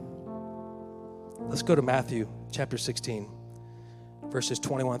Let's go to Matthew chapter 16, verses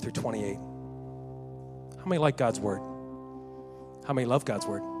 21 through 28. How many like God's word? How many love God's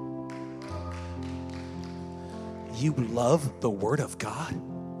word? You love the word of God?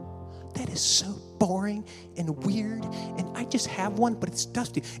 That is so boring and weird, and I just have one, but it's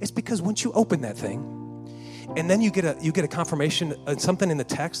dusty. It's because once you open that thing, and then you get a confirmation of something in the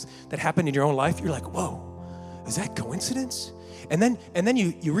text that happened in your own life, you're like, whoa, is that coincidence? And then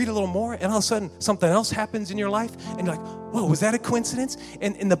you read a little more, and all of a sudden something else happens in your life, and you're like, whoa, was that a coincidence?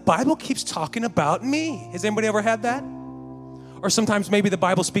 And the Bible keeps talking about me. Has anybody ever had that? Or sometimes maybe the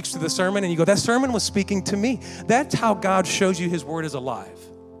Bible speaks to the sermon, and you go, that sermon was speaking to me. That's how God shows you his word is alive.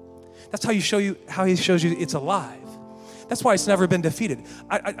 That's how he shows you it's alive. That's why it's never been defeated.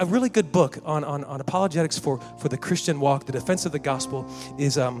 A really good book on apologetics for the Christian walk, the defense of the gospel,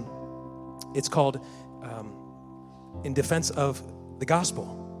 is it's called In Defense of the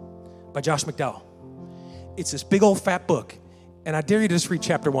Gospel by Josh McDowell. It's this big old fat book, and I dare you to just read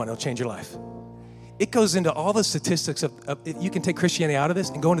chapter 1. It'll change your life. It goes into all the statistics of you can take Christianity out of this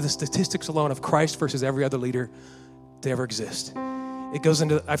and go into the statistics alone of Christ versus every other leader to ever exist. It goes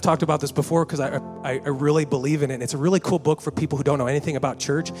into, I've talked about this before because I really believe in it. It's a really cool book for people who don't know anything about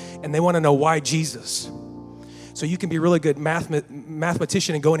church and they want to know why Jesus. So you can be a really good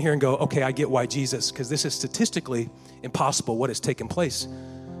mathematician and go in here and go, okay, I get why Jesus, because this is statistically impossible what has taken place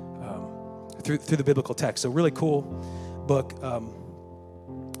through the biblical text. So really cool book,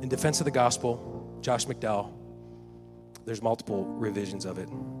 In Defense of the Gospel, Josh McDowell. There's multiple revisions of it.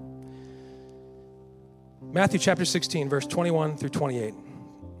 Matthew chapter 16, verse 21 through 28.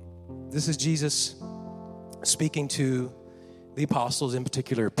 This is Jesus speaking to the apostles, in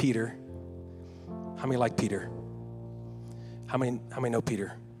particular Peter. How many like Peter? How many know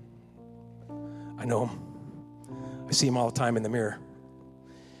Peter? I know him. I see him all the time in the mirror.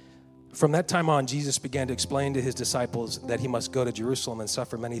 From that time on, Jesus began to explain to his disciples that he must go to Jerusalem and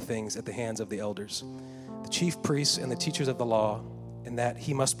suffer many things at the hands of the elders, the chief priests and the teachers of the law, and that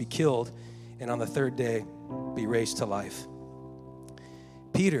he must be killed and on the third day be raised to life.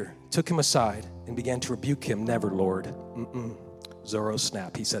 Peter took him aside and began to rebuke him. Never, Lord. Zorro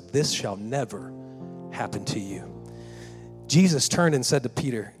snap. He said, this shall never happen to you. Jesus turned and said to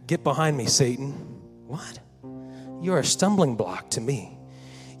Peter, get behind me, Satan. What? You are a stumbling block to me.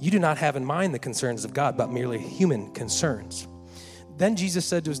 You do not have in mind the concerns of God, but merely human concerns. Then Jesus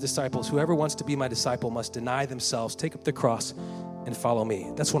said to his disciples, whoever wants to be my disciple must deny themselves, take up the cross, and follow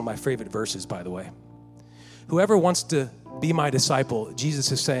me. That's one of my favorite verses, by the way. Whoever wants to be my disciple,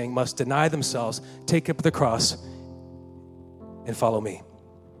 Jesus is saying, must deny themselves, take up the cross, and follow me.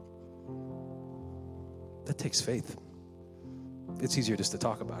 That takes faith. It's easier just to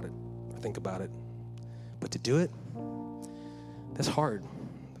talk about it or think about it. But to do it, that's hard.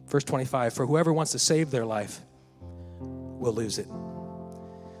 Verse 25, for whoever wants to save their life will lose it.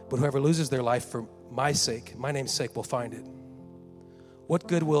 But whoever loses their life for my sake, my name's sake, will find it. What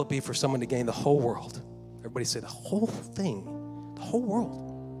good will it be for someone to gain the whole world? Everybody say the whole thing, the whole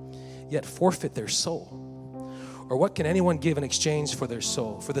world, yet forfeit their soul. Or what can anyone give in exchange for their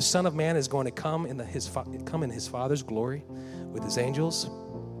soul? For the Son of Man is going to come in his Father's glory with his angels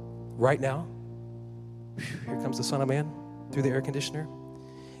right now. Here comes the Son of Man through the air conditioner.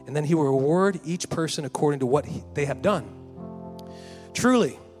 And then he will reward each person according to what they have done.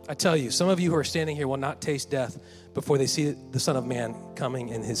 Truly, I tell you, some of you who are standing here will not taste death before they see the Son of Man coming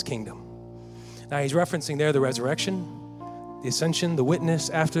in his kingdom. Now he's referencing there the resurrection, the ascension, the witness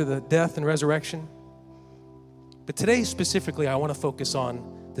after the death and resurrection. But today specifically, I want to focus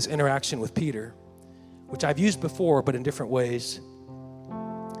on this interaction with Peter, which I've used before, but in different ways.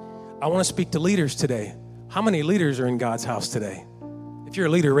 I want to speak to leaders today. How many leaders are in God's house today? If you're a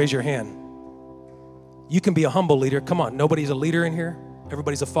leader, raise your hand. You can be a humble leader. Come on, nobody's a leader in here.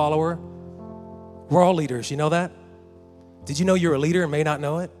 Everybody's a follower. We're all leaders. You know that? Did you know you're a leader and may not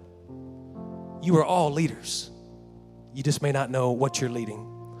know it? You are all leaders. You just may not know what you're leading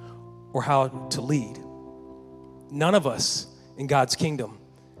or how to lead. None of us in God's kingdom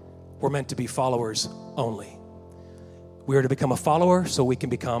were meant to be followers only. We are to become a follower so we can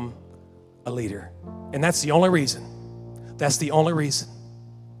become a leader. And that's the only reason. That's the only reason.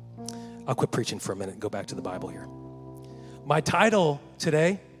 I'll quit preaching for a minute and go back to the Bible here. My title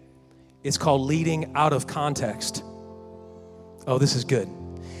today is called Leading Out of Context. Oh, this is good.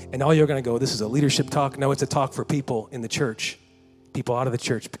 And all you're going to go, this is a leadership talk. No, it's a talk for people in the church, people out of the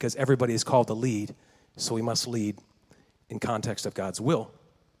church, because everybody is called to lead. So we must lead in context of God's will.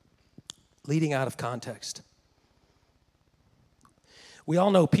 Leading out of context. We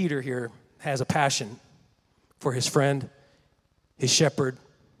all know Peter here has a passion for his friend, his shepherd,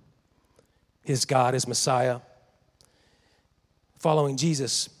 his God, his Messiah, following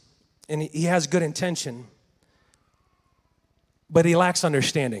Jesus. And he has good intention, but he lacks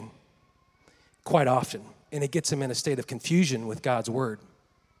understanding quite often. And it gets him in a state of confusion with God's word.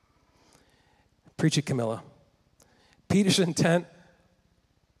 Preach it, Camilla. Peter's intent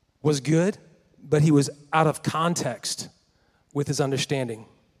was good, but he was out of context with his understanding.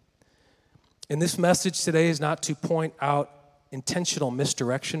 And this message today is not to point out intentional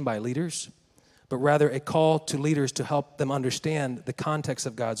misdirection by leaders, but rather a call to leaders to help them understand the context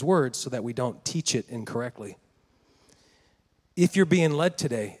of God's word so that we don't teach it incorrectly. If you're being led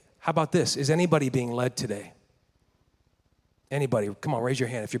today, how about this? Is anybody being led today? Anybody? Come on, raise your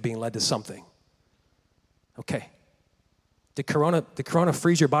hand if you're being led to something. Okay. Did Corona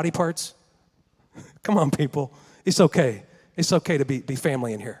freeze your body parts? Come on, people. It's okay. It's okay to be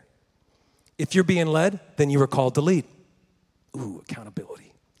family in here. If you're being led, then you were called to lead. Ooh,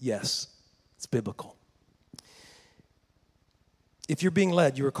 accountability. Yes, it's biblical. If you're being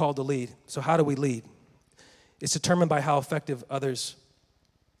led, you were called to lead. So how do we lead? It's determined by how effective others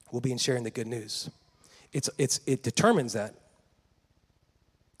will be in sharing the good news. It determines that.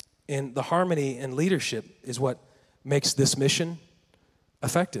 And the harmony in leadership is what makes this mission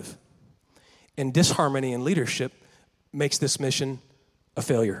effective. And disharmony in leadership makes this mission a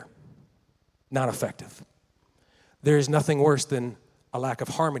failure, not effective. There is nothing worse than a lack of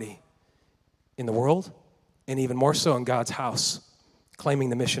harmony in the world, and even more so in God's house, claiming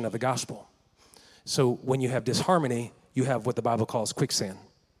the mission of the gospel. So when you have disharmony, you have what the Bible calls quicksand.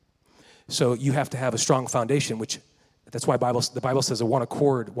 So you have to have a strong foundation, which that's why the Bible says a one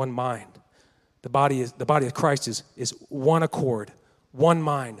accord, one mind. The body of Christ is one accord, one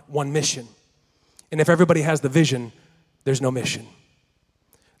mind, one mission. And if everybody has the vision, there's no mission.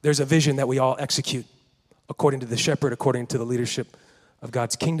 There's a vision that we all execute according to the shepherd, according to the leadership of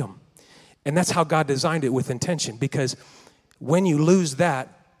God's kingdom. And that's how God designed it with intention, because when you lose that,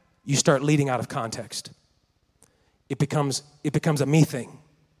 you start leading out of context. It becomes a me thing.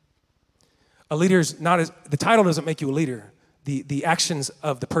 A leader's the title doesn't make you a leader. The actions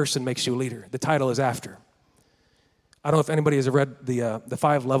of the person makes you a leader. The title is after. I don't know if anybody has read the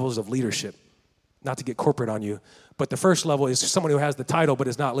 5 levels of leadership, not to get corporate on you, but the first level is someone who has the title but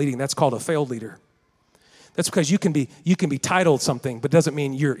is not leading. That's called a failed leader. That's because you can be titled something, but doesn't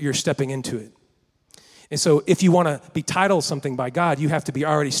mean you're stepping into it. And so if you want to be titled something by God, you have to be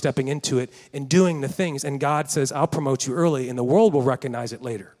already stepping into it and doing the things. And God says, I'll promote you early, and the world will recognize it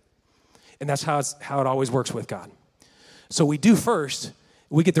later. And that's how it always works with God. So we do first,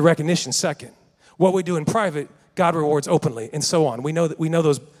 we get the recognition second. What we do in private, God rewards openly, and so on. We know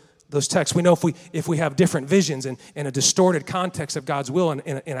those texts. We know if we have different visions and a distorted context of God's will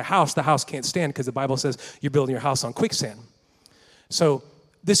in a house, the house can't stand, because the Bible says you're building your house on quicksand. So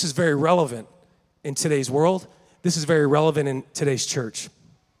this is very relevant in today's world. This is very relevant in today's church.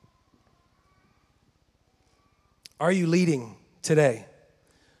 Are you leading today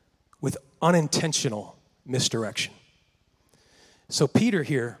with unintentional misdirection? So Peter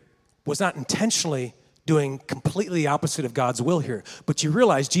here was not intentionally doing completely opposite of God's will here, but you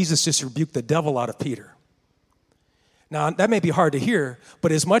realize Jesus just rebuked the devil out of Peter. Now, that may be hard to hear,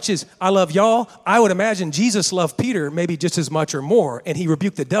 but as much as I love y'all, I would imagine Jesus loved Peter maybe just as much or more, and he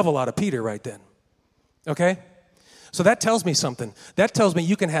rebuked the devil out of Peter right then. Okay? So that tells me something. That tells me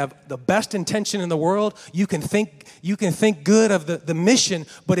you can have the best intention in the world. You can think good of the mission,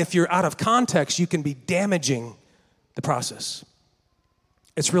 but if you're out of context, you can be damaging the process.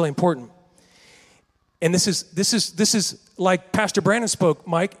 It's really important. And this is like Pastor Brandon spoke,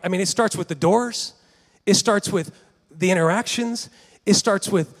 Mike. I mean, it starts with the doors. It starts with the interactions. It starts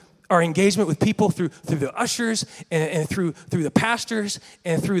with our engagement with people through the ushers and through the pastors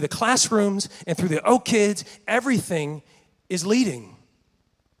and through the classrooms and through the kids. Everything is leading.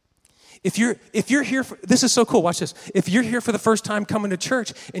 If you're here this is so cool, watch this. If you're here for the first time coming to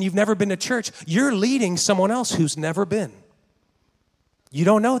church and you've never been to church, you're leading someone else who's never been. You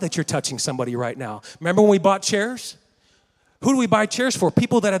don't know that you're touching somebody right now. Remember when we bought chairs? Who do we buy chairs for?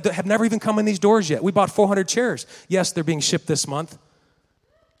 People that have never even come in these doors yet. We bought 400 chairs. Yes, they're being shipped this month.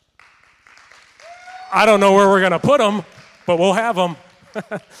 I don't know where we're going to put them, but we'll have them.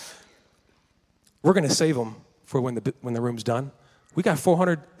 We're going to save them for when the room's done. We got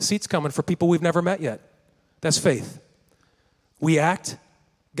 400 seats coming for people we've never met yet. That's faith. We act,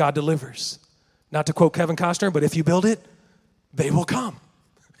 God delivers. Not to quote Kevin Costner, but if you build it, they will come.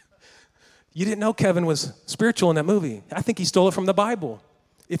 You didn't know Kevin was spiritual in that movie. I think he stole it from the Bible.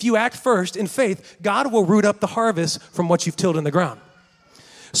 If you act first in faith, God will root up the harvest from what you've tilled in the ground.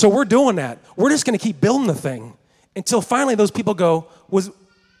 So we're doing that. We're just going to keep building the thing until finally those people go, was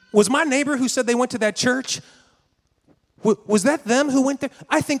Was my neighbor who said they went to that church, was that them who went there?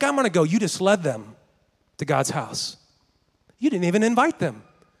 I think I'm going to go. You just led them to God's house. You didn't even invite them.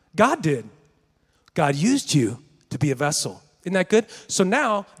 God did. God used you to be a vessel. Isn't that good? So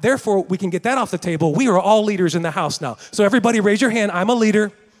now, therefore, we can get that off the table. We are all leaders in the house now. So everybody raise your hand. I'm a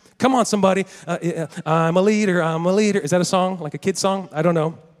leader. Come on, somebody. I'm a leader. I'm a leader. Is that a song? Like a kid's song? I don't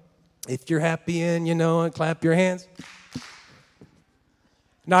know. If you're happy and you know it, clap your hands.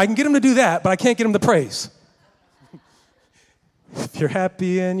 Now, I can get them to do that, but I can't get them to praise. If you're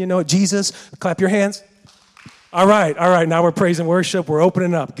happy and you know it, Jesus, clap your hands. All right. Now we're praise and worship. We're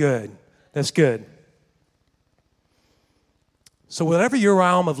opening up. Good. That's good. So whatever your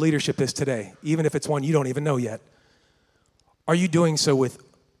realm of leadership is today, even if it's one you don't even know yet, are you doing so with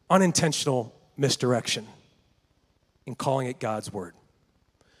unintentional misdirection in calling it God's word,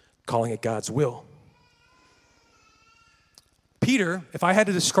 calling it God's will? Peter, if I had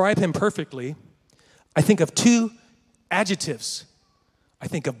to describe him perfectly, I think of two adjectives. I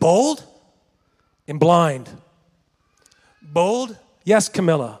think of bold and blind. Bold, yes,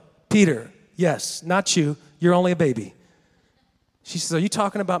 Camilla. Peter, yes, not you. You're only a baby. She says, are you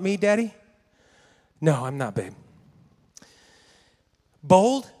talking about me, Daddy? No, I'm not, babe.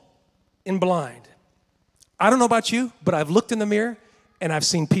 Bold and blind. I don't know about you, but I've looked in the mirror and I've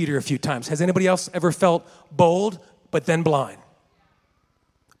seen Peter a few times. Has anybody else ever felt bold but then blind?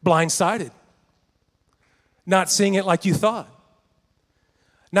 Blindsided. Not seeing it like you thought.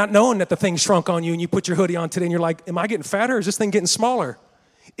 Not knowing that the thing shrunk on you and you put your hoodie on today and you're like, am I getting fatter or is this thing getting smaller?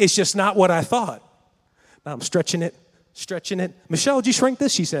 It's just not what I thought. Now I'm stretching it. Michelle, did you shrink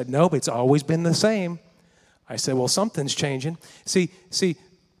this? She said, no, but it's always been the same. I said, well, something's changing. See,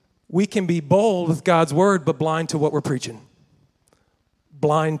 we can be bold with God's word, but blind to what we're preaching.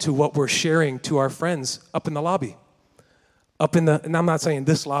 Blind to what we're sharing to our friends up in the lobby. And I'm not saying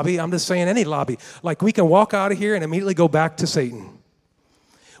this lobby, I'm just saying any lobby. Like we can walk out of here and immediately go back to Satan.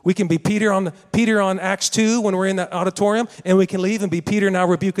 We can be Peter on Acts 2 when we're in the auditorium, and we can leave and be Peter now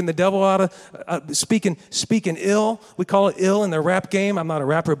rebuking the devil out of speaking ill. We call it ill in the rap game. I'm not a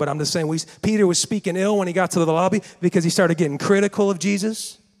rapper, but I'm just saying Peter was speaking ill when he got to the lobby because he started getting critical of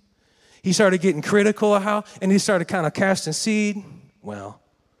Jesus. He started getting critical of and he started kind of casting seed. Well,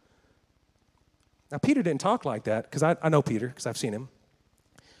 now Peter didn't talk like that because I know Peter because I've seen him.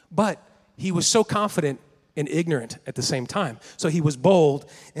 But he was so confident and ignorant at the same time. So he was bold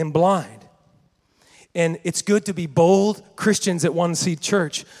and blind. And it's good to be bold Christians at One Seed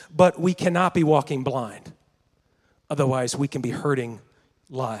Church, but we cannot be walking blind. Otherwise, we can be hurting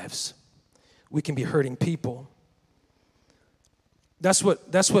lives. We can be hurting people. That's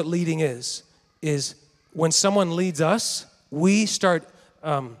what leading is when someone leads us, we start,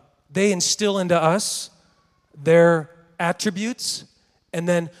 they instill into us their attributes, and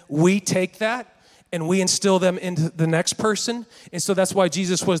then we take that and we instill them into the next person. And so that's why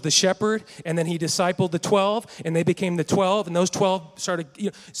Jesus was the shepherd, and then he discipled the 12, and they became the 12, and those 12 started,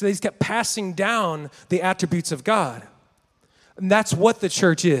 so they just kept passing down the attributes of God. And that's what the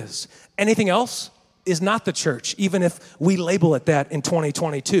church is. Anything else is not the church, even if we label it that in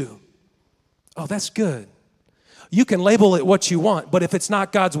 2022. Oh, that's good. You can label it what you want, but if it's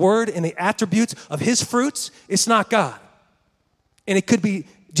not God's word and the attributes of his fruits, it's not God. And it could be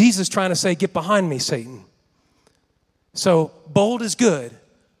Jesus trying to say, get behind me, Satan. So bold is good,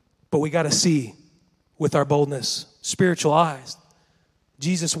 but we got to see with our boldness, spiritual eyes.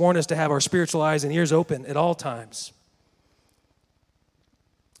 Jesus warned us to have our spiritual eyes and ears open at all times.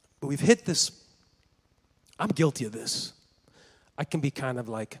 But we've hit this. I'm guilty of this. I can be kind of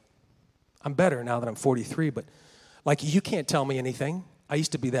like, I'm better now that I'm 43, but like you can't tell me anything. I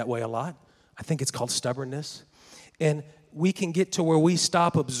used to be that way a lot. I think it's called stubbornness. And we can get to where we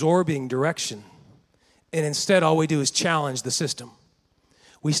stop absorbing direction, and instead all we do is challenge the system.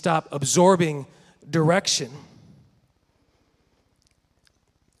 We stop absorbing direction.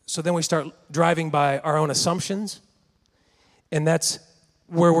 So then we start driving by our own assumptions, and that's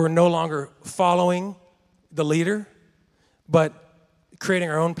where we're no longer following the leader, but creating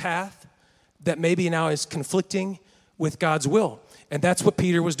our own path that maybe now is conflicting with God's will. And that's what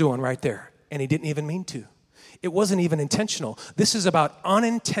Peter was doing right there, and he didn't even mean to. It wasn't even intentional. This is about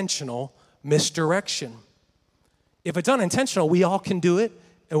unintentional misdirection. If it's unintentional, we all can do it,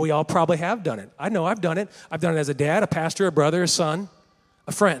 and we all probably have done it. I know I've done it. I've done it as a dad, a pastor, a brother, a son,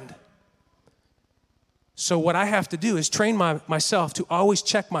 a friend. So what I have to do is train myself to always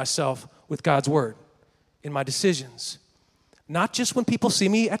check myself with God's word in my decisions. Not just when people see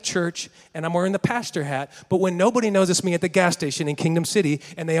me at church and I'm wearing the pastor hat, but when nobody knows it's me at the gas station in Kingdom City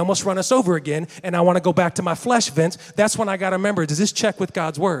and they almost run us over again and I want to go back to my flesh vents, that's when I got to remember, does this check with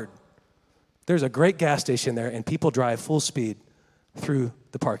God's word? There's a great gas station there and people drive full speed through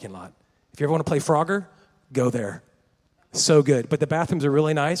the parking lot. If you ever want to play Frogger, go there. So good. But the bathrooms are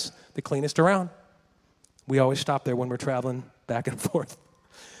really nice, the cleanest around. We always stop there when we're traveling back and forth.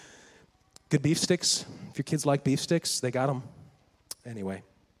 Good beef sticks. If your kids like beef sticks, they got them. Anyway,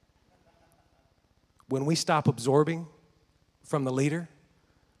 when we stop absorbing from the leader,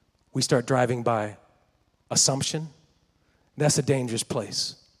 we start driving by assumption. That's a dangerous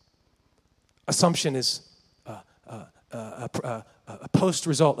place. Assumption is a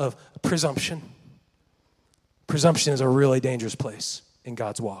post-result of presumption. Presumption is a really dangerous place in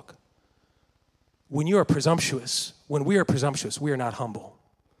God's walk. When we are presumptuous, we are not humble.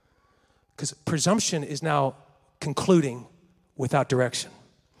 Because presumption is now concluding without direction.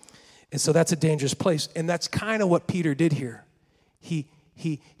 And so that's a dangerous place. And that's kind of what Peter did here. He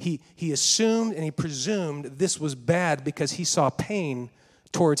assumed and he presumed this was bad because he saw pain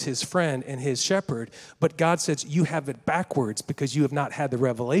towards his friend and his shepherd. But God says, you have it backwards because you have not had the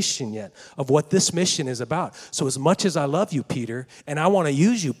revelation yet of what this mission is about. So as much as I love you, Peter, and I want to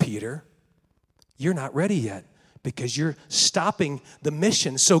use you, Peter, you're not ready yet because you're stopping the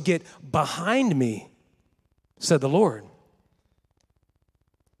mission. So get behind me, said the Lord.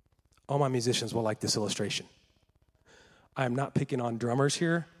 All my musicians will like this illustration. I am not picking on drummers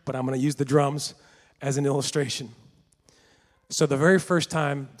here, but I'm going to use the drums as an illustration. So the very first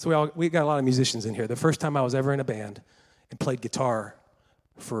time, we got a lot of musicians in here. The first time I was ever in a band and played guitar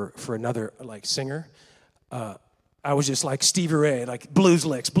for another singer, I was just like Stevie Ray, like blues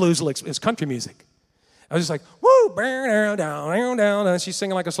licks. It's country music. I was just like, woo, down, down, down, and she's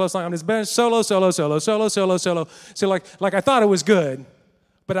singing like a slow song. I'm just solo. So like I thought it was good,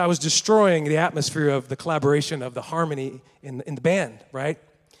 but I was destroying the atmosphere of the collaboration of the harmony in the band, right?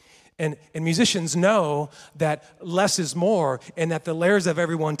 And musicians know that less is more and that the layers of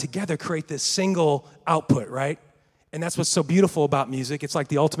everyone together create this single output, right? And that's what's so beautiful about music. It's like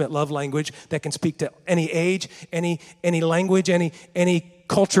the ultimate love language that can speak to any age, any language, any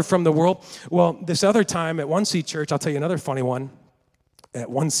culture from the world. Well, this other time at One Seat Church, I'll tell you another funny one. At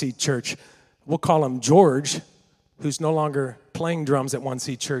One Seat Church, we'll call him George, who's no longer playing drums at One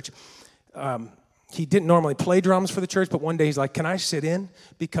Seat Church. He didn't normally play drums for the church, but one day he's like, can I sit in?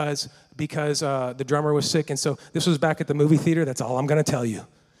 Because the drummer was sick. And so this was back at the movie theater. That's all I'm going to tell you.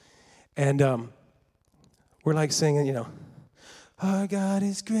 And we're like singing, our God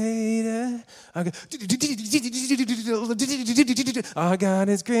is greater. Our God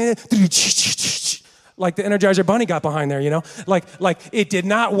is greater. Like the Energizer Bunny got behind there, Like it did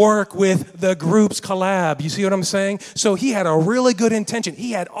not work with the group's collab. You see what I'm saying? So he had a really good intention.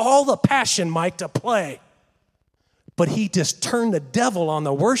 He had all the passion, Mike, to play. But he just turned the devil on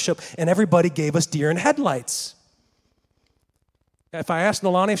the worship, and everybody gave us deer in headlights. If I asked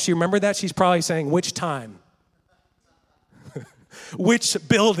Nolani if she remembered that, she's probably saying, which time? Which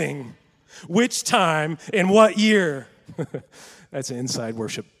building? Which time? In what year? That's an inside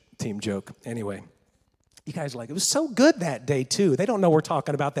worship team joke. Anyway, you guys it was so good that day too. They don't know we're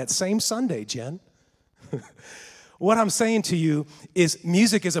talking about that same Sunday, Jen. What I'm saying to you is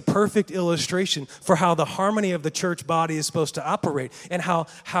music is a perfect illustration for how the harmony of the church body is supposed to operate and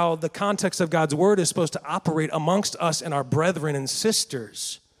how the context of God's word is supposed to operate amongst us and our brethren and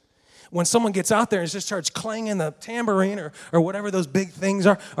sisters. When someone gets out there and just starts clanging the tambourine or whatever those big things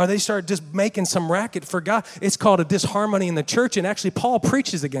are, or they start just making some racket for God, it's called a disharmony in the church, and actually Paul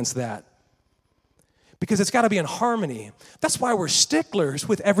preaches against that. Because it's got to be in harmony. That's why we're sticklers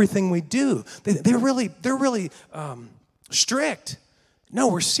with everything we do. They're really strict. No,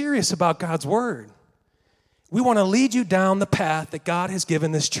 we're serious about God's word. We want to lead you down the path that God has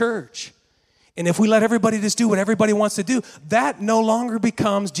given this church. And if we let everybody just do what everybody wants to do, that no longer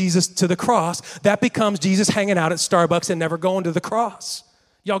becomes Jesus to the cross. That becomes Jesus hanging out at Starbucks and never going to the cross.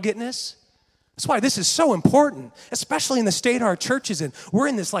 Y'all getting this? That's why this is so important, especially in the state our church is in. We're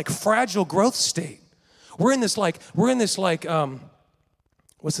in this fragile growth state. We're in this what's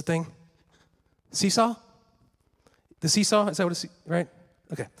the thing? Seesaw? The seesaw? Is that what it's, right?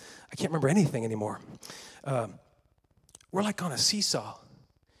 Okay. I can't remember anything anymore. We're like on a seesaw.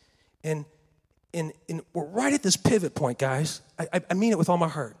 And we're right at this pivot point, guys. I mean it with all my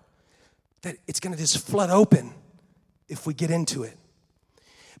heart. That it's going to just flood open if we get into it.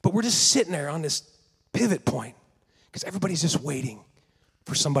 But we're just sitting there on this pivot point because everybody's just waiting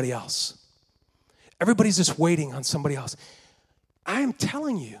for somebody else. Everybody's just waiting on somebody else. I am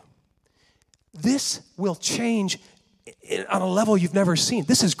telling you, this will change on a level you've never seen.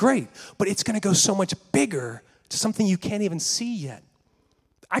 This is great, but it's going to go so much bigger to something you can't even see yet.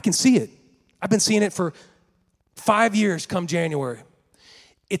 I can see it. I've been seeing it for 5 years come January.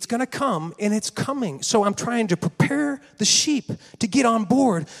 It's going to come, and it's coming. So I'm trying to prepare the sheep to get on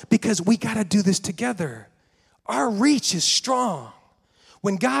board because we got to do this together. Our reach is strong.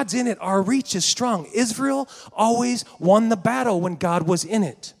 When God's in it, our reach is strong. Israel always won the battle when God was in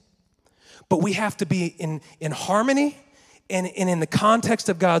it. But we have to be in harmony and in the context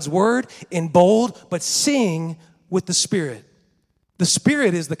of God's word, in bold, but sing with the Spirit. The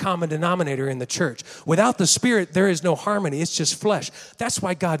Spirit is the common denominator in the church. Without the Spirit, there is no harmony. It's just flesh. That's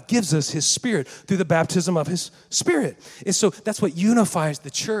why God gives us His Spirit through the baptism of His Spirit. And so that's what unifies the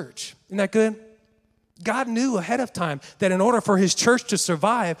church. Isn't that good? God knew ahead of time that in order for His church to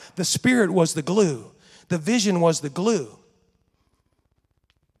survive, the Spirit was the glue. The vision was the glue.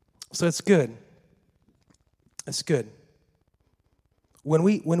 So it's good. It's good. When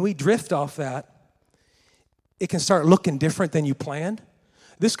we drift off that, it can start looking different than you planned.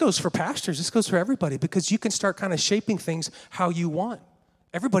 This goes for pastors. This goes for everybody because you can start kind of shaping things how you want.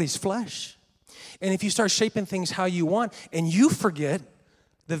 Everybody's flesh. And if you start shaping things how you want and you forget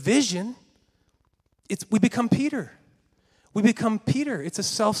the vision, we become Peter. We become Peter. It's a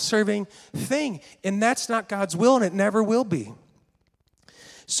self-serving thing. And that's not God's will, and it never will be.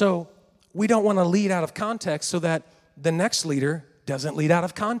 So we don't want to lead out of context so that the next leader doesn't lead out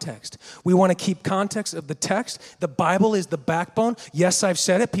of context. We want to keep context of the text. The Bible is the backbone. Yes, I've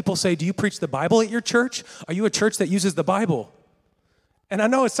said it. People say, do you preach the Bible at your church? Are you a church that uses the Bible? And I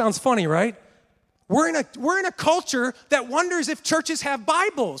know it sounds funny, right? We're in a culture that wonders if churches have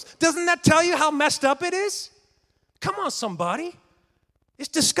Bibles. Doesn't that tell you how messed up it is? Come on, somebody. It's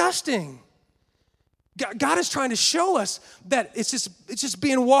disgusting. God is trying to show us that it's just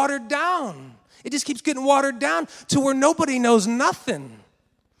being watered down. It just keeps getting watered down to where nobody knows nothing.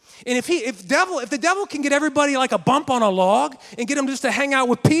 And if the devil can get everybody like a bump on a log and get them just to hang out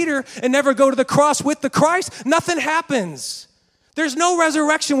with Peter and never go to the cross with the Christ, nothing happens. There's no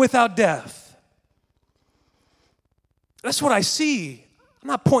resurrection without death. That's what I see. I'm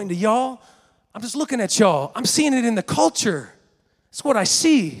not pointing to y'all. I'm just looking at y'all. I'm seeing it in the culture. That's what I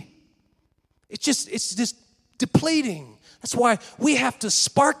see. It's just depleting. That's why we have to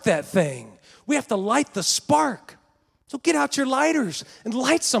spark that thing. We have to light the spark. So get out your lighters and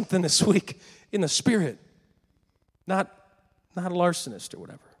light something this week in the Spirit. Not a larcenist or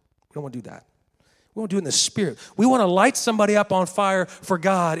whatever. We don't want to do that. We want to do it in the Spirit. We want to light somebody up on fire for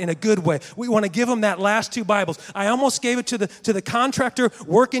God in a good way. We want to give them that last 2 Bibles. I almost gave it to the contractor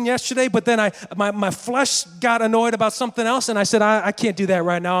working yesterday, but then my flesh got annoyed about something else, and I said, I can't do that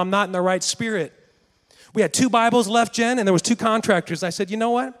right now. I'm not in the right spirit. We had 2 Bibles left, Jen, and there was 2 contractors. I said, you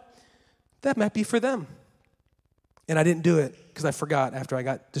know what? That might be for them. And I didn't do it because I forgot after I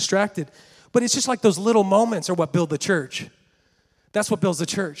got distracted. But it's just like those little moments are what build the church. That's what builds the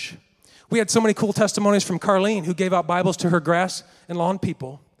church. We had so many cool testimonies from Carlene, who gave out Bibles to her grass and lawn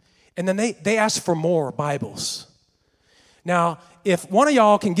people. And then they asked for more Bibles. Now, if one of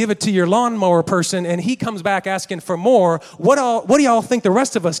y'all can give it to your lawnmower person and he comes back asking for more, what do y'all think the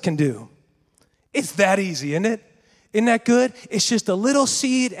rest of us can do? It's that easy, isn't it? Isn't that good? It's just a little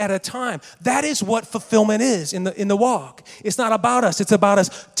seed at a time. That is what fulfillment is in the walk. It's not about us. It's about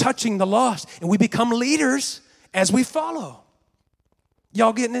us touching the lost. And we become leaders as we follow.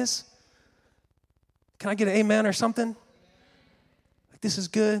 Y'all getting this? Can I get an amen or something? Like, this is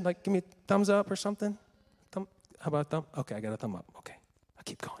good. Like, give me a thumbs up or something. How about a thumb? Okay, I got a thumb up. Okay, I'll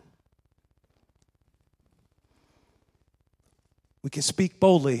keep going. We can speak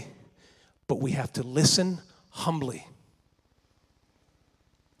boldly, but we have to listen humbly.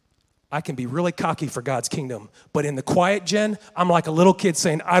 I can be really cocky for God's kingdom, but in the quiet, Jen, I'm like a little kid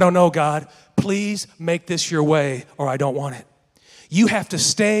saying, I don't know, God. Please make this your way or I don't want it. You have to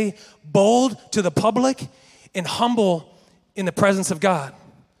stay bold to the public and humble in the presence of God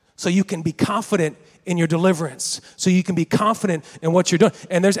so you can be confident in your deliverance, so you can be confident in what you're doing.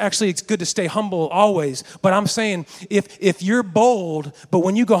 And it's good to stay humble always. But I'm saying if you're bold, but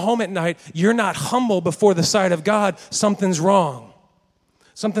when you go home at night, you're not humble before the sight of God, something's wrong.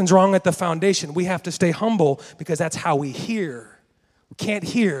 Something's wrong at the foundation. We have to stay humble because that's how we hear. We can't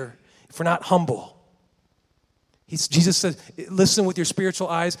hear if we're not humble. Jesus says, listen with your spiritual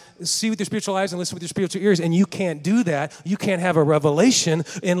eyes, see with your spiritual eyes, and listen with your spiritual ears. And you can't do that. You can't have a revelation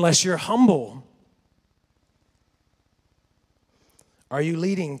unless you're humble. Are you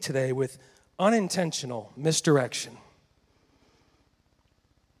leading today with unintentional misdirection?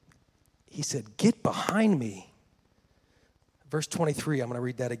 He said, get behind me. Verse 23, I'm going to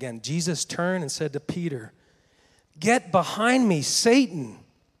read that again. Jesus turned and said to Peter, Get behind me, Satan.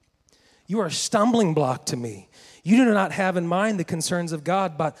 You are a stumbling block to me. You do not have in mind the concerns of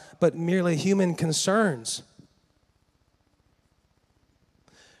God, but merely human concerns.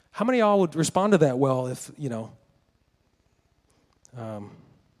 How many of y'all would respond to that well if,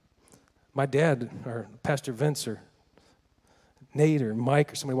 my dad or Pastor Vince or Nate or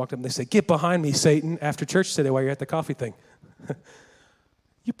Mike or somebody walked up and they said, "Get behind me, Satan," after church today while you're at the coffee thing.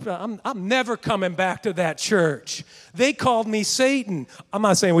 I'm never coming back to that church. They called me Satan. I'm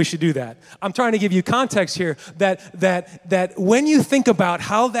not saying we should do that. I'm trying to give you context here that when you think about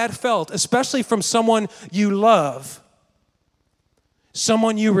how that felt, especially from someone you love,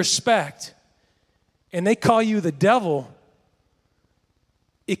 someone you respect, and they call you the devil,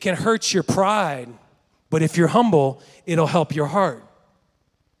 it can hurt your pride. But if you're humble, it'll help your heart.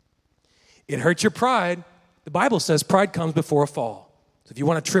 It hurts your pride. The Bible says pride comes before a fall. So if you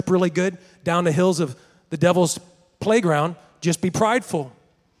want to trip really good down the hills of the devil's playground, just be prideful,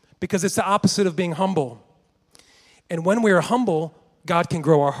 because it's the opposite of being humble. And when we are humble, God can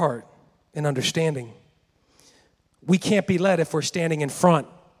grow our heart in understanding. We can't be led if we're standing in front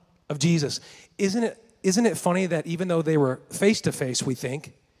of Jesus. Isn't it funny that even though they were face to face, we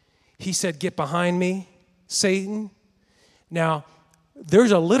think, he said, "Get behind me, Satan." Now,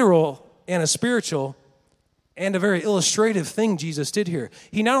 there's a literal and a spiritual and a very illustrative thing Jesus did here.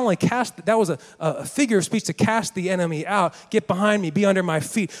 He not only that was a figure of speech to cast the enemy out, "Get behind me, be under my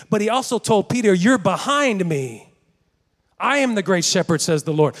feet," but he also told Peter, "You're behind me. I am the great shepherd," says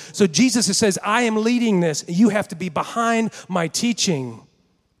the Lord. So Jesus says, "I am leading this. You have to be behind my teaching."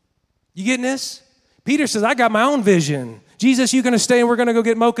 You getting this? Peter says, "I got my own vision." "Jesus, you going to stay and we're going to go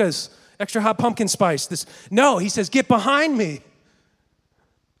get mochas, extra hot pumpkin spice?" No, he says, "Get behind me."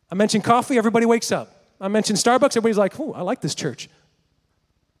 I mentioned coffee, everybody wakes up. I mentioned Starbucks, everybody's like, "Oh, I like this church."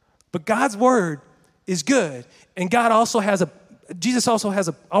 But God's word is good, and Jesus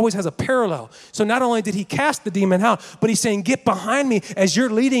always has a parallel. So not only did he cast the demon out, but he's saying, "Get behind me," as you're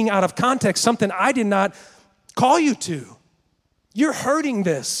leading out of context something I did not call you to. You're hurting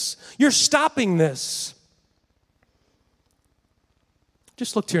this. You're stopping this.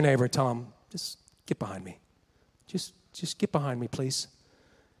 Just look to your neighbor and tell him, "Just get behind me. Just get behind me, please."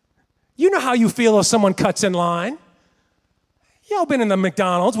 You know how you feel if someone cuts in line. Y'all been in the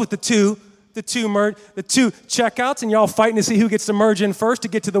McDonald's with the two checkouts, and y'all fighting to see who gets to merge in first, to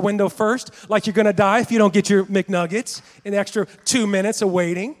get to the window first, like you're going to die if you don't get your McNuggets in the extra 2 minutes of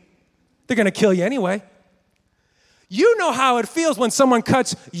waiting. They're going to kill you anyway. You know how it feels when someone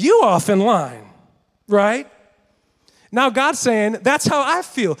cuts you off in line, right? Now God's saying, that's how I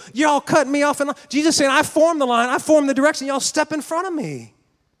feel. Y'all cutting me off in line. Jesus saying, I formed the line, I formed the direction, y'all step in front of me.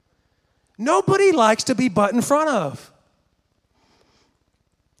 Nobody likes to be butt in front of.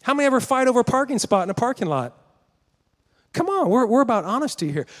 How many ever fight over a parking spot in a parking lot? Come on, we're about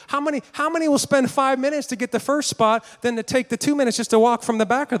honesty here. How many will spend 5 minutes to get the first spot, then to take the 2 minutes just to walk from the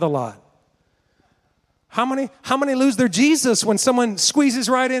back of the lot? How many lose their Jesus when someone squeezes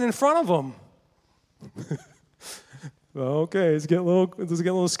right in front of them? Okay, let's get a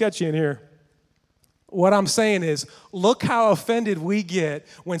little sketchy in here. What I'm saying is, look how offended we get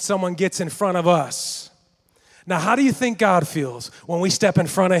when someone gets in front of us. Now, how do you think God feels when we step in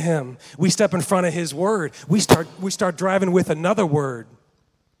front of him? We step in front of his word. We start driving with another word.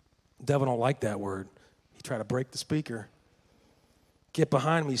 The devil don't like that word. He try to break the speaker. Get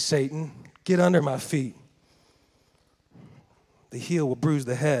behind me, Satan. Get under my feet. The heel will bruise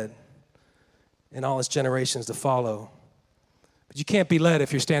the head, and all its generations to follow. But you can't be led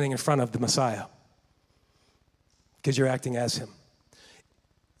if you're standing in front of the Messiah, because you're acting as him.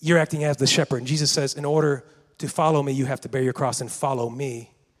 You're acting as the shepherd. And Jesus says, in order to follow me, you have to bear your cross and follow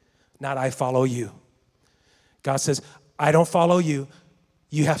me, not I follow you. God says, I don't follow you.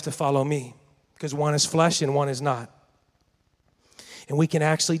 You have to follow me, because one is flesh and one is not. And we can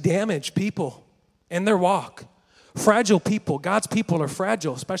actually damage people in their walk. Fragile people. God's people are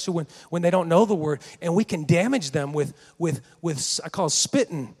fragile, especially when they don't know the word. And we can damage them with I call it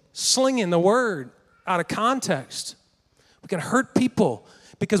spitting, slinging the word out of context. We can hurt people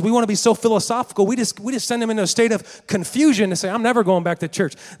because we want to be so philosophical. We just send them into a state of confusion to say, I'm never going back to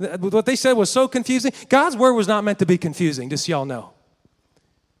church. What they said was so confusing. God's word was not meant to be confusing, just so y'all know.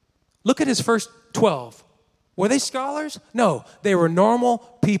 Look at his first 12. Were they scholars? No, they were normal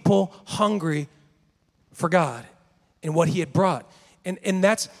people hungry for God and what he had brought. And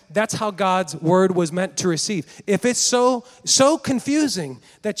that's how God's word was meant to receive. If it's so confusing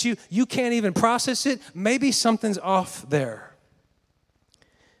that you can't even process it, maybe something's off there.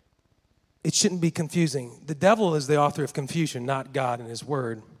 It shouldn't be confusing. The devil is the author of confusion, not God and his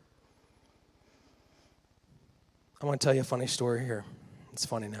word. I want to tell you a funny story here. It's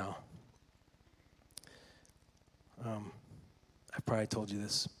funny now. I've probably told you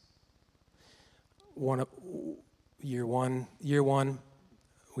this. Year one,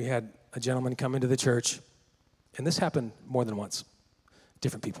 we had a gentleman come into the church, and this happened more than once,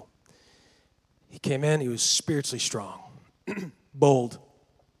 different people. He came in, he was spiritually strong, bold,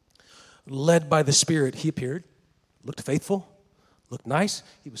 led by the Spirit. He appeared, looked faithful, looked nice.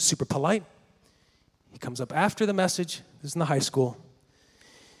 He was super polite. He comes up after the message. This is in the high school.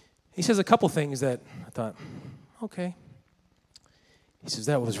 He says a couple things that I thought, okay. He says,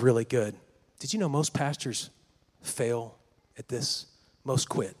 that was really good. Did you know most pastors fail at this? Most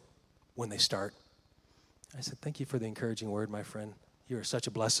quit when they start. I said, thank you for the encouraging word, my friend. You are such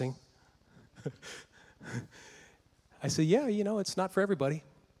a blessing. I said, yeah, it's not for everybody.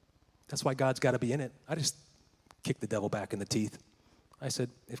 That's why God's got to be in it. I just kicked the devil back in the teeth. I said,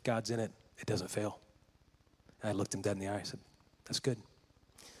 if God's in it, it doesn't fail. And I looked him dead in the eye. I said, that's good.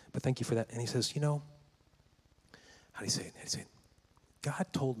 But thank you for that. And he says, how do you say it? God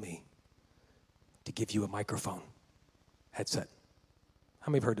told me to give you a microphone headset.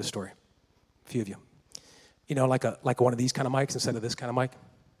 How many have heard this story? A few of you. Like one of these kind of mics instead of this kind of mic.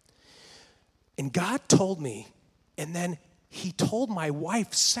 And God told me, and then he told my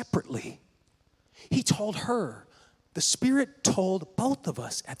wife separately. He told her. The Spirit told both of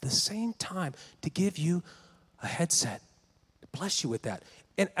us at the same time to give you a headset. Bless you with that.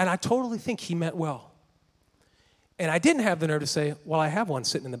 And I totally think he meant well. And I didn't have the nerve to say, well, I have one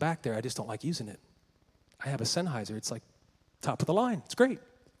sitting in the back there. I just don't like using it. I have a Sennheiser. It's like top of the line. It's great.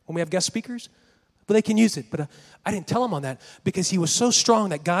 When we have guest speakers, but they can use it. But I didn't tell him on that because he was so strong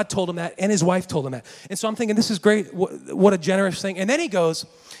that God told him that and his wife told him that. And so I'm thinking, this is great. What a generous thing. And then he goes,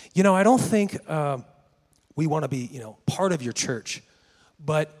 I don't think we want to be, part of your church.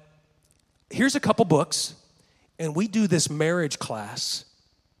 But here's a couple books, and we do this marriage class.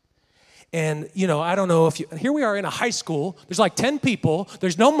 And, I don't know here we are in a high school. There's like 10 people.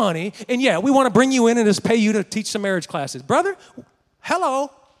 There's no money. And, yeah, we want to bring you in and just pay you to teach some marriage classes. Brother, hello,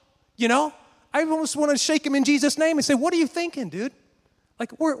 I almost want to shake him in Jesus' name and say, what are you thinking, dude?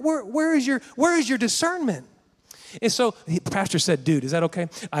 Like, where is your discernment? And so the pastor said, dude, is that okay?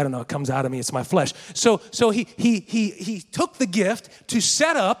 I don't know. It comes out of me. It's my flesh. So he took the gift to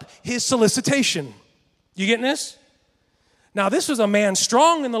set up his solicitation. You getting this? Now, this was a man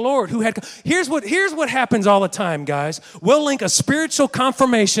strong in the Lord who had, here's what happens all the time, guys. We'll link a spiritual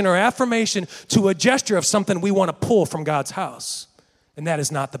confirmation or affirmation to a gesture of something we want to pull from God's house. And that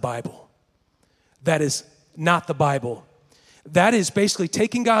is not the Bible. That is not the Bible. That is basically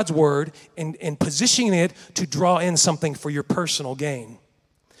taking God's word and positioning it to draw in something for your personal gain.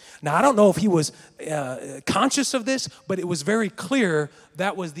 Now, I don't know if he was conscious of this, but it was very clear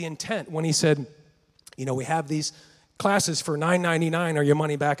that was the intent when he said, we have these classes for $9.99 or your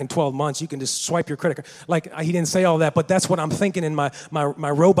money back in 12 months. You can just swipe your credit card. Like, he didn't say all that, but that's what I'm thinking in my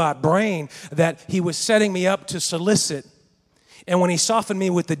robot brain, that he was setting me up to solicit. And when he softened me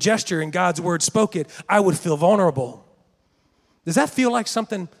with the gesture and God's word spoke it, I would feel vulnerable. Does that feel like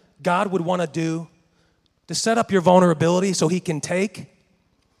something God would want to do? To set up your vulnerability so he can take?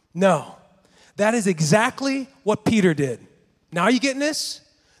 No. That is exactly what Peter did. Now are you getting this?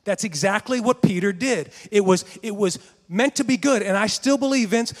 That's exactly what Peter did. It was meant to be good. And I still believe,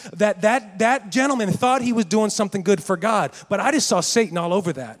 Vince, that gentleman thought he was doing something good for God. But I just saw Satan all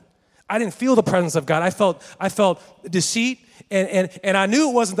over that. I didn't feel the presence of God. I felt deceit. And I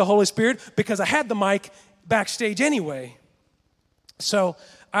knew it wasn't the Holy Spirit because I had the mic backstage anyway. So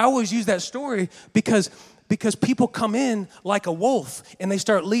I always use that story because people come in like a wolf and they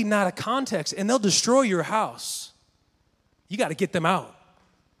start leading out of context and they'll destroy your house. You got to get them out.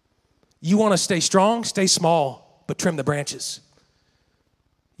 You want to stay strong, stay small, but trim the branches.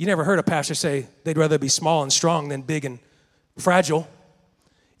 You never heard a pastor say they'd rather be small and strong than big and fragile.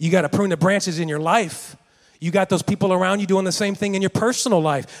 You got to prune the branches in your life. You got those people around you doing the same thing in your personal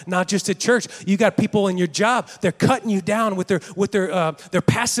life, not just at church. You got people in your job. They're cutting you down with their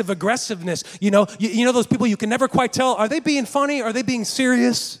passive aggressiveness. You know those people you can never quite tell, are they being funny? Are they being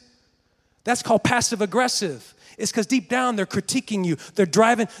serious? That's called passive aggressive. It's because deep down they're critiquing you. They're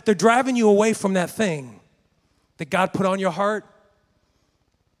driving you away from that thing that God put on your heart,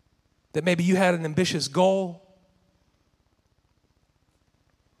 that maybe you had an ambitious goal.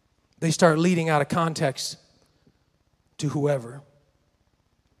 They start leading out of context to whoever.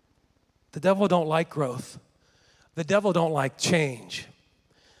 The devil don't like growth. The devil don't like change.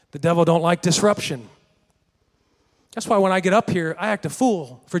 The devil don't like disruption. That's why when I get up here, I act a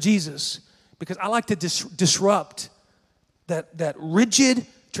fool for Jesus, because I like to disrupt that rigid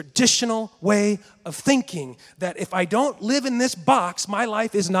traditional way of thinking that if I don't live in this box, my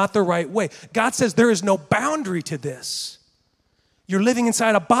life is not the right way. God says there is no boundary to this. You're living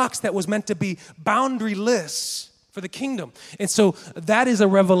inside a box that was meant to be boundaryless for the kingdom. And so that is a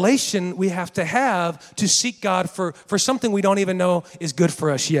revelation we have to seek God for something we don't even know is good for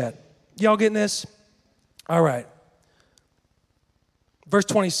us yet. Y'all getting this? All right. Verse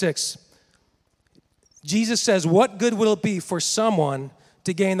 26. Jesus says, what good will it be for someone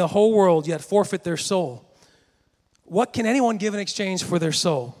to gain the whole world yet forfeit their soul? What can anyone give in exchange for their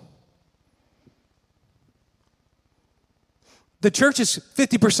soul? The church is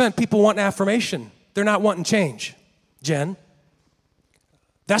 50% people want affirmation. They're not wanting change, Jen.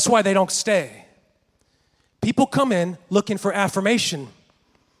 That's why they don't stay. People come in looking for affirmation.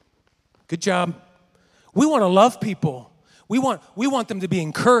 Good job. We want to love people. We want them to be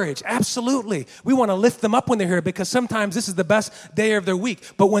encouraged. Absolutely. We want to lift them up when they're here because sometimes this is the best day of their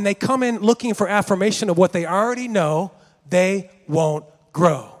week. But when they come in looking for affirmation of what they already know, they won't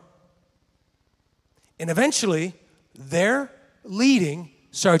grow. And eventually, their leading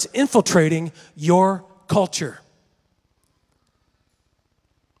starts infiltrating your culture.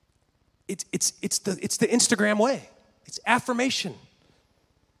 It's the Instagram way. It's affirmation.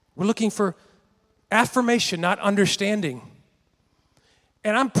 We're looking for affirmation, not understanding.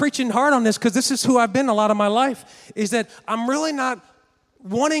 And I'm preaching hard on this because this is who I've been a lot of my life, is that I'm really not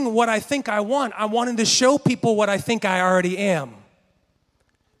wanting what I think I want. I'm wanting to show people what I think I already am.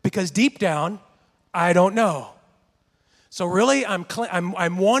 Because deep down, I don't know. So really,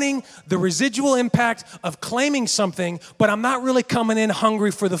 I'm wanting the residual impact of claiming something, but I'm not really coming in hungry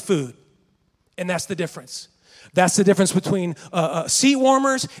for the food. And that's the difference. That's the difference between seat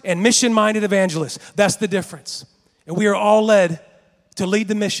warmers and mission-minded evangelists. That's the difference. And we are all led to lead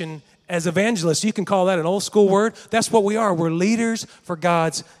the mission as evangelists. You can call that an old school word. That's what we are. We're leaders for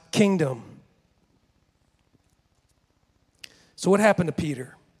God's kingdom. So what happened to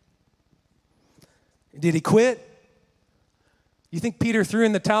Peter? Did he quit? You think Peter threw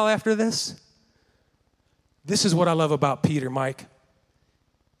in the towel after this? This is what I love about Peter, Mike,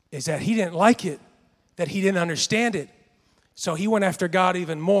 is that he didn't like it, that he didn't understand it. So he went after God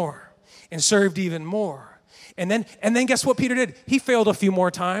even more and served even more. And then guess what Peter did? He failed a few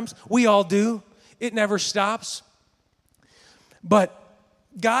more times. We all do. It never stops. But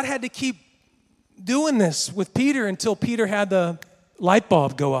God had to keep doing this with Peter until Peter had the light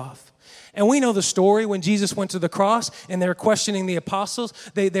bulb go off. And we know the story when Jesus went to the cross and they were questioning the apostles.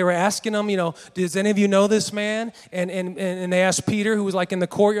 They were asking them, does any of you know this man? And they asked Peter, who was like in the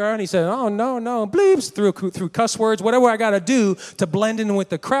courtyard, and he said, oh, no, bleeps, through cuss words, whatever I got to do to blend in with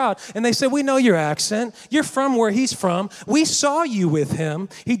the crowd. And they said, we know your accent. You're from where he's from. We saw you with him.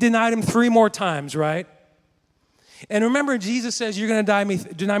 He denied him 3 more times, right? And remember, Jesus says, you're going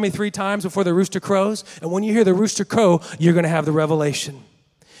to deny me 3 times before the rooster crows. And when you hear the rooster crow, you're going to have the revelation.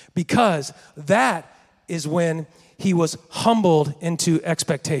 Because that is when he was humbled into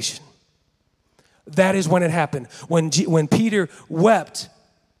expectation. That is when it happened. When Peter wept,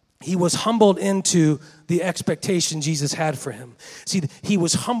 he was humbled into the expectation Jesus had for him. See, he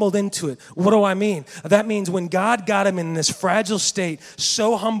was humbled into it. What do I mean? That means when God got him in this fragile state,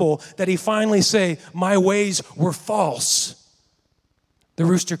 so humble that he finally say, my ways were false. The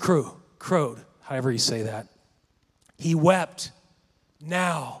rooster crowed, however you say that. He wept.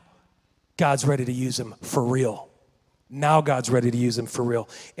 Now, God's ready to use him for real. Now God's ready to use him for real.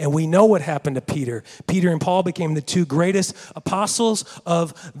 And we know what happened to Peter. Peter and Paul became the 2 greatest apostles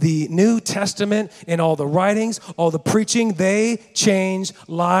of the New Testament in all the writings, all the preaching. They changed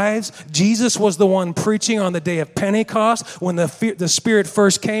lives. Jesus was the one preaching on the day of Pentecost when the Spirit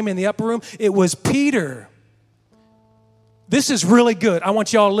first came in the upper room. It was Peter. This is really good. I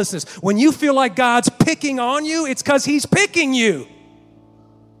want y'all to listen to this. When you feel like God's picking on you, it's because he's picking you.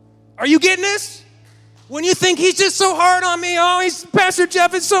 Are you getting this? When you think he's just so hard on me, Pastor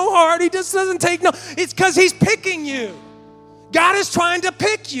Jeff is so hard, he just doesn't take no. It's because he's picking you. God is trying to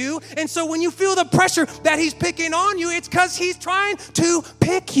pick you, and so when you feel the pressure that he's picking on you, it's because he's trying to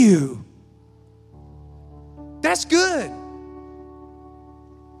pick you. That's good.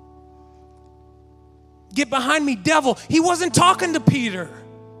 Get behind me, devil. He wasn't talking to Peter.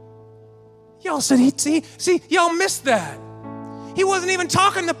 Y'all said, see, y'all missed that. He wasn't even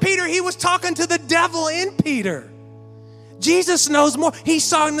talking to Peter. He was talking to the devil in Peter. Jesus knows more. He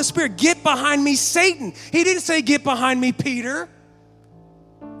saw in the Spirit, get behind me, Satan. He didn't say, get behind me, Peter.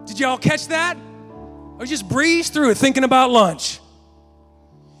 Did y'all catch that? Or just breeze through it thinking about lunch.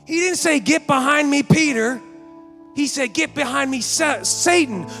 He didn't say, get behind me, Peter. He said, get behind me,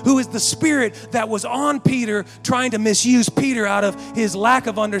 Satan, who is the spirit that was on Peter, trying to misuse Peter out of his lack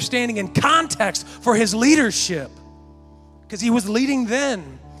of understanding and context for his leadership, because he was leading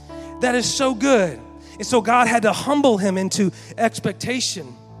then. That is so good. And so God had to humble him into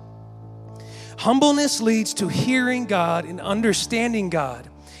expectation. Humbleness leads to hearing God and understanding God.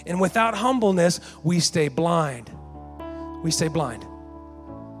 And without humbleness, we stay blind. We stay blind.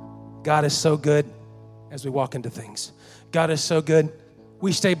 God is so good as we walk into things. God is so good,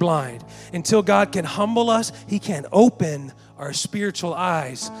 we stay blind. Until God can humble us, he can open our spiritual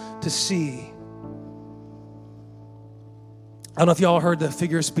eyes to see. I don't know if y'all heard the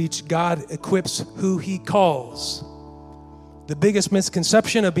figure of speech, God equips who he calls. The biggest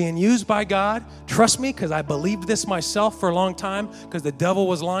misconception of being used by God, trust me, because I believed this myself for a long time, because the devil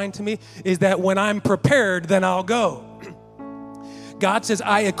was lying to me, is that when I'm prepared, then I'll go. God says,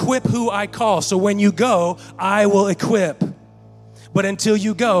 I equip who I call. So when you go, I will equip. But until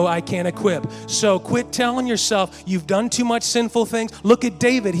you go, I can't equip. So quit telling yourself you've done too much sinful things. Look at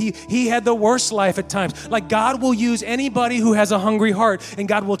David. He had the worst life at times. Like, God will use anybody who has a hungry heart, and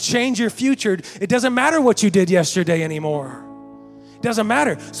God will change your future. It doesn't matter what you did yesterday anymore. It doesn't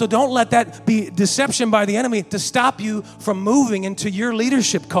matter. So don't let that be deception by the enemy to stop you from moving into your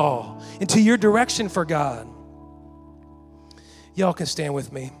leadership call, into your direction for God. Y'all can stand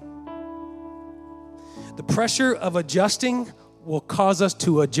with me. The pressure of adjusting will cause us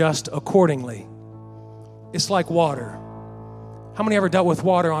to adjust accordingly. It's like water. How many ever dealt with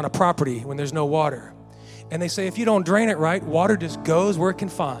water on a property when there's no water? And they say if you don't drain it right, water just goes where it can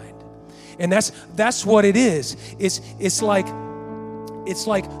find. And that's what it is. It's like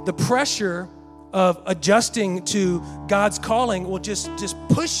the pressure of adjusting to God's calling will just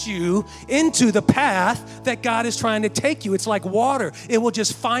push you into the path that God is trying to take you. It's like water. It will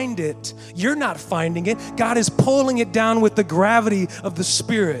just find it. You're not finding it. God is pulling it down with the gravity of the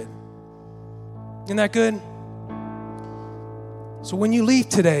Spirit. Isn't that good? So when you leave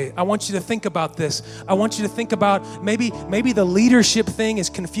today, I want you to think about this. I want you to think about maybe the leadership thing is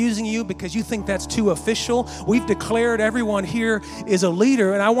confusing you because you think that's too official. We've declared everyone here is a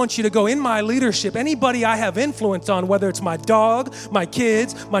leader, and I want you to go in my leadership. Anybody I have influence on, whether it's my dog, my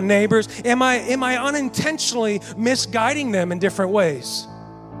kids, my neighbors, am I unintentionally misguiding them in different ways?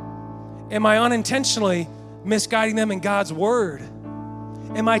 Am I unintentionally misguiding them in God's word?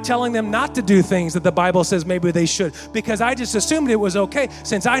 Am I telling them not to do things that the Bible says maybe they should? Because I just assumed it was okay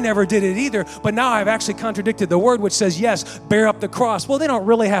since I never did it either. But now I've actually contradicted the word which says, yes, bear up the cross. Well, they don't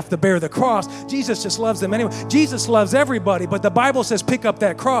really have to bear the cross. Jesus just loves them anyway. Jesus loves everybody, but the Bible says pick up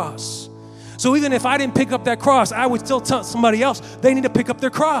that cross. So even if I didn't pick up that cross, I would still tell somebody else they need to pick up their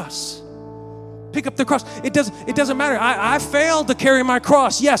cross. Pick up the cross. It doesn't matter. I failed to carry my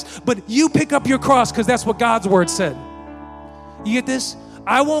cross, yes, but you pick up your cross because that's what God's word said. You get this?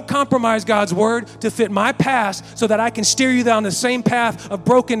 I won't compromise God's word to fit my past so that I can steer you down the same path of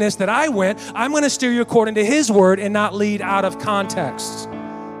brokenness that I went. I'm going to steer you according to his word and not lead out of context.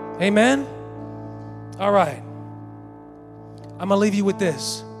 Amen? All right. I'm going to leave you with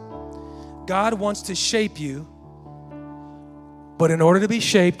this. God wants to shape you, but in order to be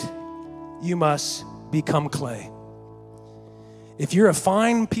shaped, you must become clay. If you're a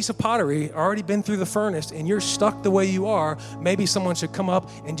fine piece of pottery, already been through the furnace, and you're stuck the way you are, maybe someone should come up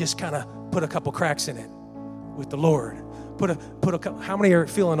and just kind of put a couple cracks in it with the Lord. Put a couple. How many are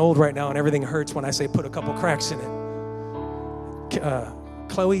feeling old right now and everything hurts when I say put a couple cracks in it?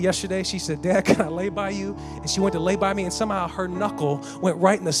 Chloe yesterday, she said, Dad, can I lay by you? And she went to lay by me, and somehow her knuckle went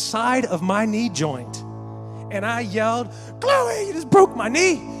right in the side of my knee joint. And I yelled, Chloe, you just broke my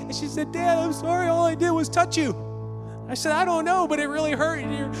knee. And she said, Dad, I'm sorry, all I did was touch you. I said, I don't know, but it really hurt.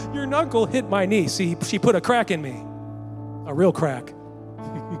 Your knuckle hit my knee. See, she put a crack in me, a real crack.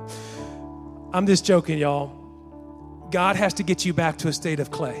 I'm just joking, y'all. God has to get you back to a state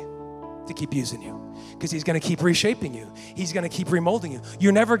of clay to keep using you because he's going to keep reshaping you. He's going to keep remolding you.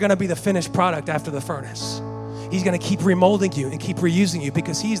 You're never going to be the finished product after the furnace. He's going to keep remolding you and keep reusing you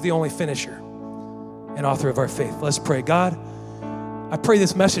because he's the only finisher and author of our faith. Let's pray. God, I pray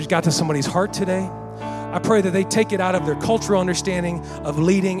this message got to somebody's heart today. I pray that they take it out of their cultural understanding of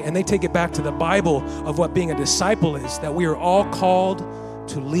leading and they take it back to the Bible of what being a disciple is, that we are all called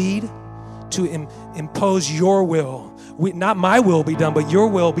to lead, to impose your will. Not my will be done, but your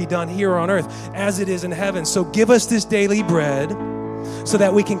will be done here on earth as it is in heaven. So give us this daily bread so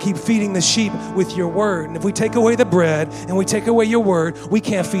that we can keep feeding the sheep with your word. And if we take away the bread and we take away your word, we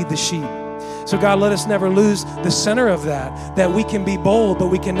can't feed the sheep. So God, let us never lose the center of that we can be bold, but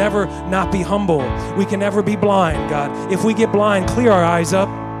we can never not be humble. We can never be blind, God. If we get blind, clear our eyes up.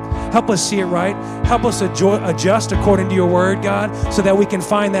 Help us see it right. Help us adjust according to your word, God, so that we can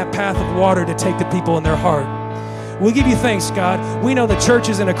find that path of water to take the people in their heart. We give you thanks, God. We know the church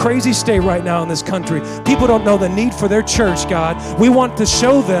is in a crazy state right now in this country. People don't know the need for their church, God. We want to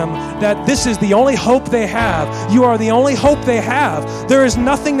show them that this is the only hope they have. You are the only hope they have. There is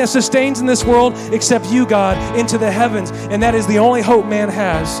nothing that sustains in this world except you, God, into the heavens. And that is the only hope man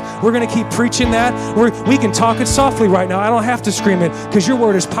has. We're going to keep preaching that. We can talk it softly right now. I don't have to scream it because your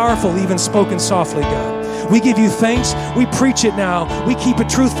word is powerful, even spoken softly, God. We give you thanks. We preach it now. We keep it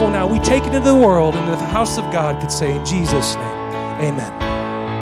truthful now. We take it into the world, and the house of God could say in Jesus' name, amen.